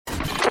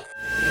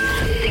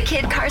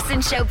Kid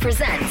Carson Show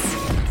presents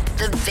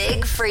The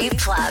Big Free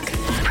Plug,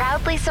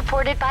 proudly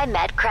supported by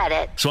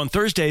MedCredit. So on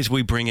Thursdays,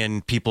 we bring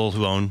in people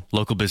who own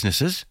local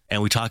businesses,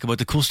 and we talk about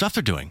the cool stuff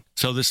they're doing.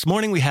 So this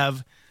morning, we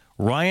have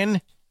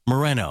Ryan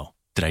Moreno.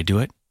 Did I do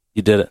it?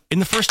 You did it. In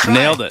the first try.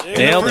 Nailed it.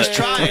 Nailed it. First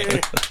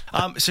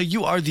try. So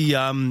you are the,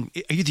 are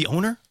you the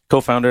owner?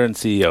 Co-founder and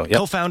CEO. Yep.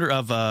 Co-founder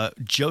of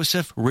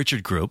Joseph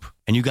Richard Group,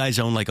 and you guys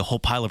own like a whole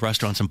pile of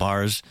restaurants and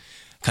bars,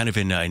 kind of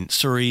in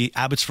Surrey,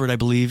 Abbotsford, I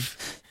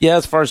believe. Yeah,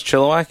 as far as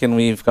Chilliwack, and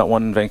we've got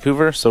one in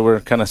Vancouver, so we're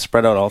kind of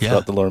spread out all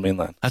throughout the Lower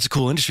Mainland. That's a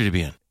cool industry to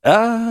be in.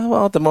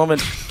 Well, at the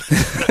moment,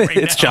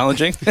 it's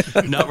challenging.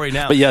 Not right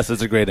now. But yes,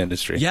 it's a great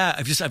industry. Yeah,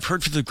 I've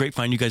heard through the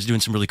grapevine you guys are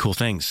doing some really cool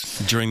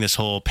things during this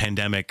whole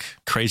pandemic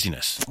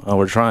craziness. Oh,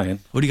 we're trying.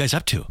 What are you guys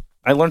up to?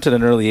 I learned at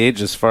an early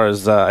age as far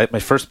as my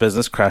first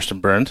business crashed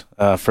and burned.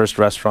 First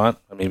restaurant,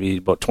 maybe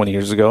about 20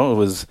 years ago.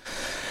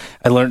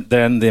 I learned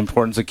then the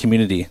importance of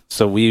community.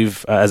 So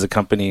we've, as a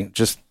company,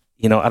 just,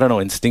 I don't know,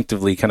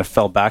 instinctively kind of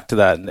fell back to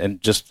that. And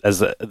just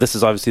this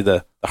is obviously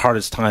the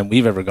hardest time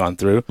we've ever gone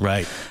through.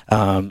 Right.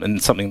 And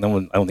something I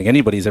don't think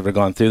anybody's ever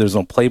gone through. There's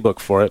no playbook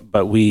for it,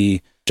 but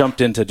we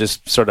jumped into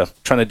just sort of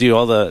trying to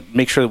do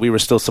make sure that we were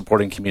still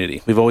supporting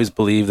community. We've always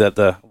believed that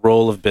the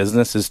role of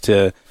business is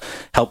to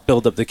help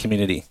build up the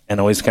community and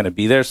always kind of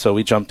be there. So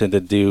we jumped in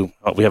to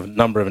we have a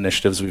number of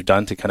initiatives we've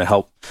done to kind of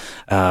help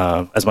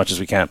as much as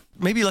we can.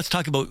 Maybe let's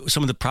talk about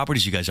some of the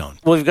properties you guys own.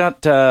 Well, we've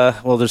got,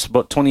 there's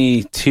about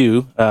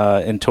 22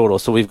 in total.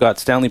 So we've got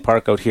Stanley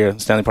Park out here,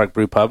 Stanley Park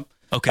Brew Pub.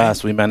 Okay.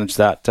 So we manage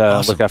that,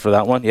 Awesome. look after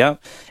that one, yeah.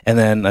 And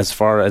then as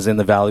far as in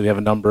the valley, we have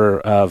a number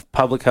of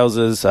public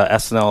houses,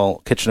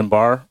 SNL Kitchen and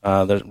Bar,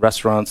 the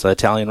restaurants,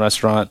 Italian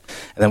restaurant,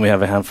 and then we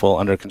have a handful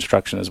under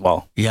construction as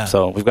well. Yeah.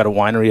 So we've got a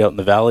winery out in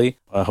the valley,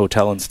 a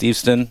hotel in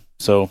Steveston,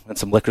 and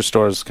some liquor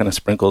stores kind of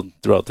sprinkled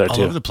throughout there all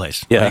too. Over the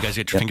place. Yeah. You guys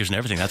get your fingers in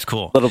everything. That's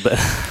cool. A little bit.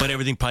 But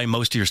everything, probably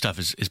most of your stuff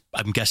is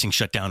I'm guessing,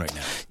 shut down right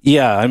now.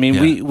 Yeah, I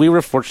mean, we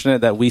were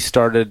fortunate that we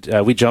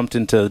jumped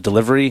into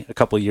delivery a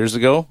couple of years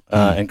ago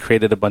and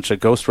created a bunch of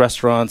ghost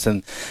restaurants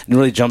and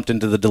really jumped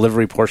into the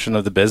delivery portion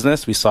of the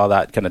business. We saw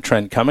that kind of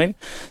trend coming.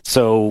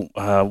 So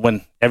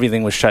when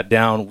everything was shut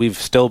down, we've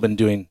still been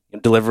doing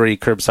delivery,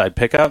 curbside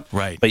pickup.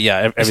 Right. But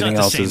yeah, everything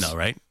else is though,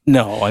 right?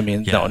 No, I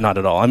mean, no, not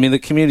at all. I mean, the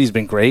community's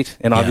been great,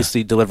 and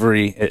obviously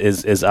delivery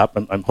is up.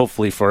 I'm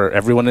hopefully for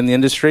everyone in the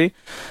industry,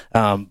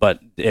 but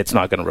it's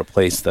not going to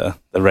replace the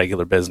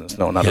regular business.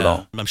 No, not at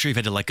all. I'm sure you've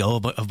had to let go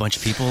of a bunch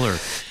of people, or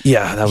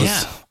yeah, we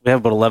have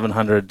about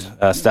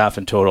 1,100 staff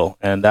in total,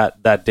 and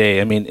that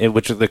day, I mean,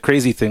 which the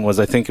crazy thing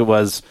was, I think it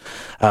was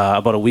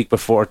about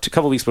a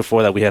couple weeks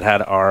before that, we had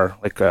our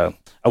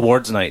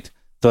awards night.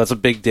 So that's a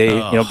big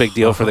day, big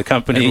deal for the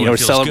company. We're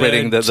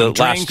celebrating the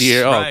last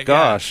year. Oh, right,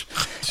 gosh.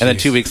 Yeah. And then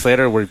 2 weeks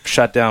later, we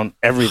shut down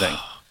everything.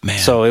 Man.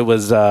 So it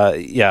was,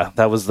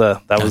 that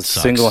was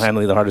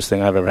single-handedly the hardest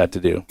thing I've ever had to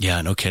do.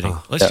 Yeah, no kidding.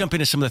 Let's jump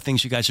into some of the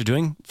things you guys are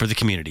doing for the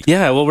community.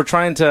 Yeah, well, we're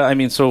trying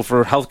to, so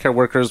for healthcare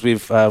workers, we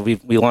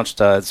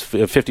launched it's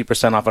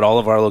 50% off at all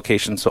of our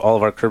locations. So all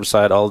of our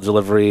curbside, all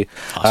delivery,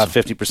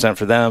 awesome. 50%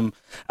 for them.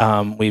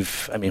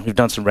 We've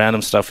done some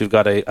random stuff. We've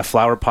got a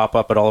flower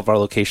pop-up at all of our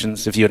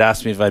locations. If you had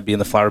asked me if I'd be in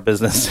the flower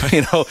business,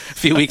 a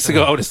few weeks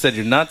ago, I would have said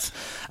you're nuts.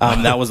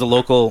 That was a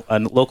local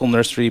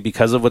nursery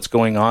because of what's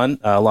going on.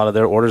 A lot of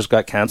their orders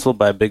got canceled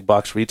by a big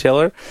box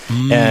retailer,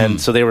 and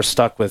so they were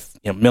stuck with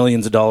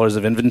millions of dollars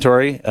of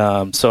inventory.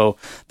 So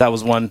that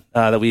was one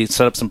that we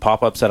set up some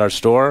pop-ups at our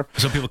store.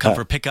 So people come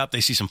for a pickup, they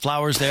see some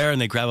flowers there,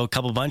 and they grab a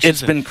couple bunches.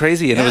 It's been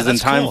crazy, and it was in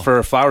time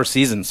for flower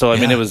season. So I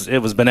mean, it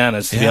was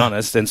bananas to be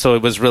honest. And so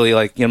it was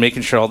really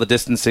making sure all the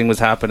distancing was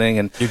happening,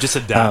 and you're just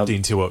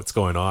adapting to what's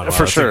going on. Wow,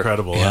 for that's sure.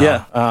 Incredible.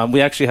 Yeah.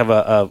 We actually have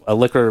a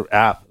liquor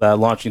app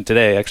launching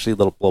today. Actually, a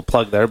little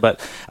plug there,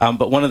 but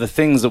one of the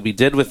things that we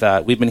did with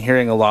that, we've been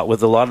hearing a lot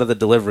with a lot of the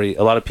delivery.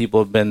 A lot of people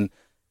have been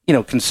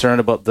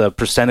concerned about the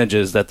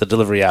percentages that the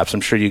delivery apps,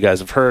 I'm sure you guys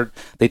have heard,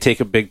 they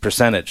take a big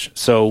percentage.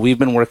 So we've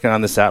been working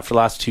on this app for the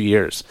last 2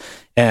 years,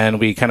 and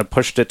we kind of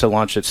pushed it to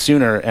launch it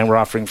sooner, and we're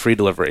offering free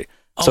delivery.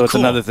 So it's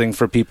another thing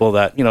for people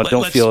that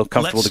don't feel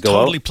comfortable to go out.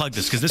 Let's totally plug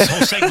this, because this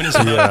whole segment is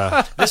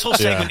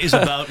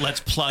about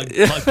let's plug,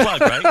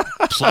 right?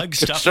 Plug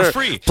stuff for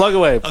free. Plug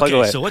away.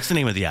 So what's the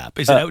name of the app?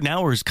 Is it out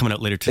now, or is it coming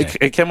out later today?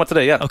 It came out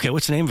today. Yeah. Okay.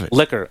 What's the name of it?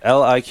 Liquor.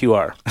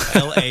 LIQR.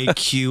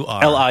 LAQR.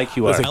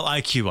 LIQR.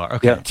 LIQR.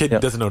 Okay. Yeah. Kid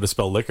doesn't know how to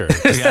spell liquor.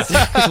 As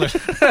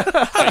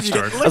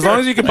long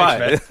as you can buy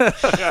it.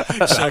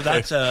 So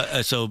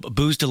that's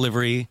booze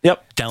delivery.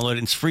 Yep. Download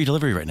it. It's free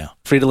delivery right now.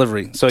 Free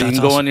delivery. So you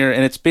can go on your,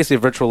 and it's basically a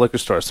virtual liquor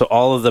store. So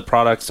all of the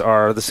products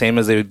are the same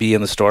as they would be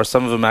in the store.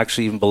 Some of them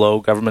actually even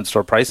below government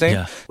store pricing.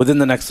 Yeah. Within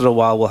the next little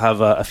while, we'll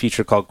have a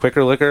feature called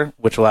Quicker Liquor,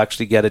 which will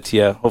actually get it to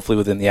you hopefully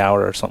within the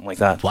hour or something like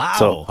that. Wow.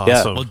 So, awesome.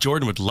 Yeah. Well,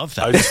 Jordan would love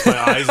that. My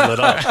eyes lit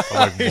up.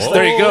 I'm like, whoa.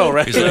 There you go,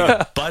 right?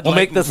 We'll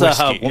make this a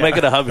hub. We'll make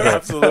it a hub here.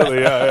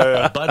 Absolutely,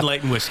 yeah. Bud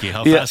Light and whiskey.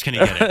 How fast can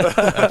you get it?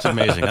 That's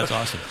amazing. That's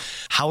awesome.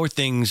 How are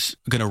things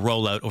going to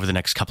roll out over the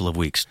next couple of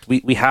weeks?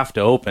 We have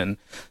to open.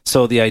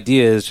 So the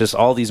idea is just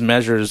all these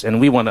measures,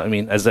 and we want to, I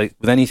mean,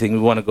 with anything, we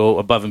want to go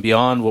above and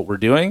beyond what we're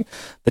doing.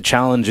 The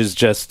challenge is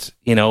just,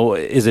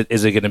 is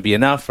it going to be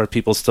enough? Are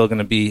people still going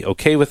to be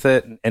okay with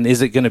it? And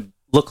is it going to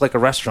look like a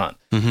restaurant?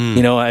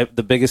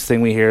 The biggest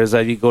thing we hear is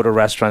that you go to a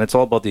restaurant, it's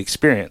all about the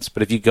experience.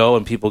 But if you go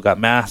and people got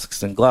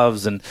masks and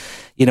gloves, and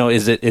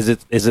is it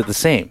the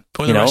same?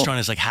 Or the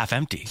restaurant is like half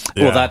empty.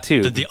 Yeah. Well, that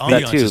too. The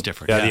ambiance is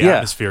different. Yeah, the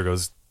atmosphere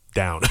goes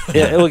down.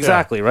 Yeah,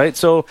 exactly, right?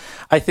 So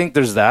I think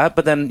there's that.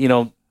 But then,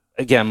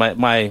 again,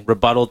 my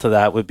rebuttal to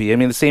that would be, I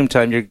mean, at the same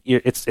time,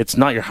 it's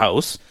not your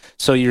house.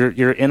 So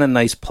you're in a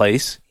nice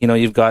place.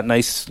 You've got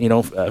nice,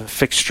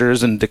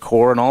 fixtures and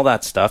decor and all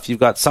that stuff. You've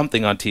got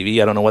something on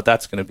TV. I don't know what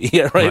that's going to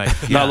be, right?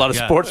 Not a lot of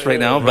sports right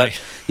now, but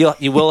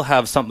you will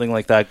have something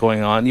like that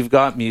going on. You've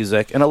got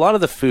music and a lot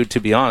of the food, to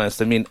be honest.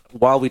 I mean,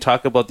 while we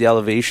talk about the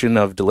elevation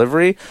of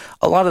delivery,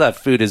 a lot of that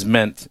food is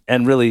meant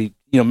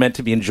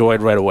to be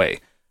enjoyed right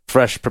away.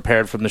 Fresh,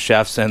 prepared from the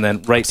chefs, and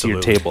then right to your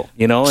table.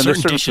 And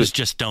certain dishes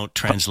just don't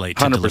translate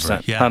to 100%,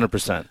 delivery.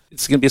 100%.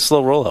 It's going to be a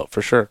slow rollout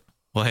for sure.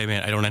 Well, hey,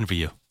 man, I don't envy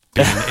you.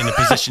 Being in the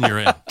position you're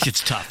in,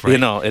 it's tough, right?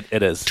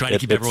 It is. Trying to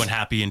keep everyone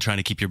happy and trying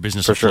to keep your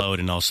business afloat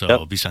and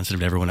also be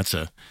sensitive to everyone. It's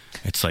like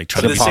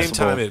trying But to at be the same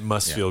time, it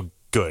must feel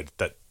good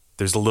that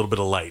there's a little bit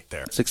of light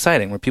there. It's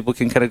exciting where people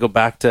can kind of go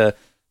back to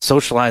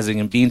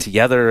socializing and being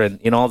together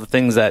and all the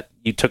things that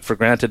you took for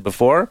granted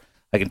before.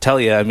 I can tell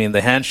you, I mean, the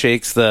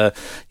handshakes,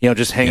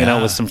 just hanging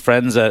out with some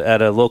friends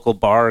at a local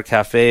bar or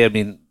cafe. I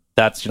mean,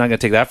 you're not going to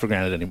take that for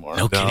granted anymore.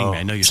 No kidding,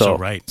 man. No, you're so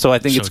right. So I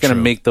think it's going to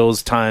make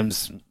those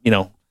times,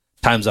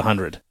 times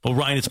 100. Well,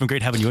 Ryan, it's been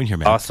great having you in here,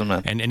 man. Awesome,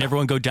 man. And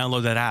everyone go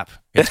download that app.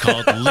 It's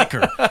called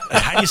Liquor.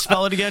 How do you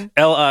spell it again?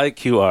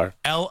 LIQR.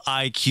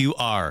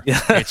 LIQR.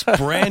 It's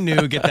brand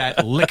new. Get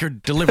that liquor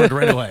delivered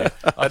right away.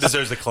 That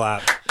deserves a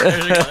clap.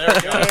 There we go.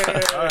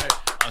 All right.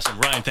 Awesome.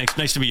 Ryan, thanks.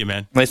 Nice to meet you,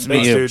 man. Nice to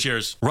meet you.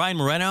 Cheers. Ryan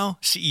Moreno,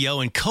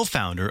 CEO and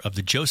co-founder of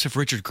the Joseph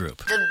Richard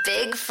Group. The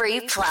Big Free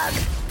Plug.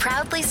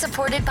 Proudly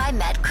supported by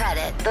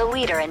MetCredit, the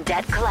leader in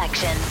debt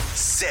collection.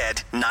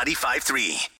 Said 95.3.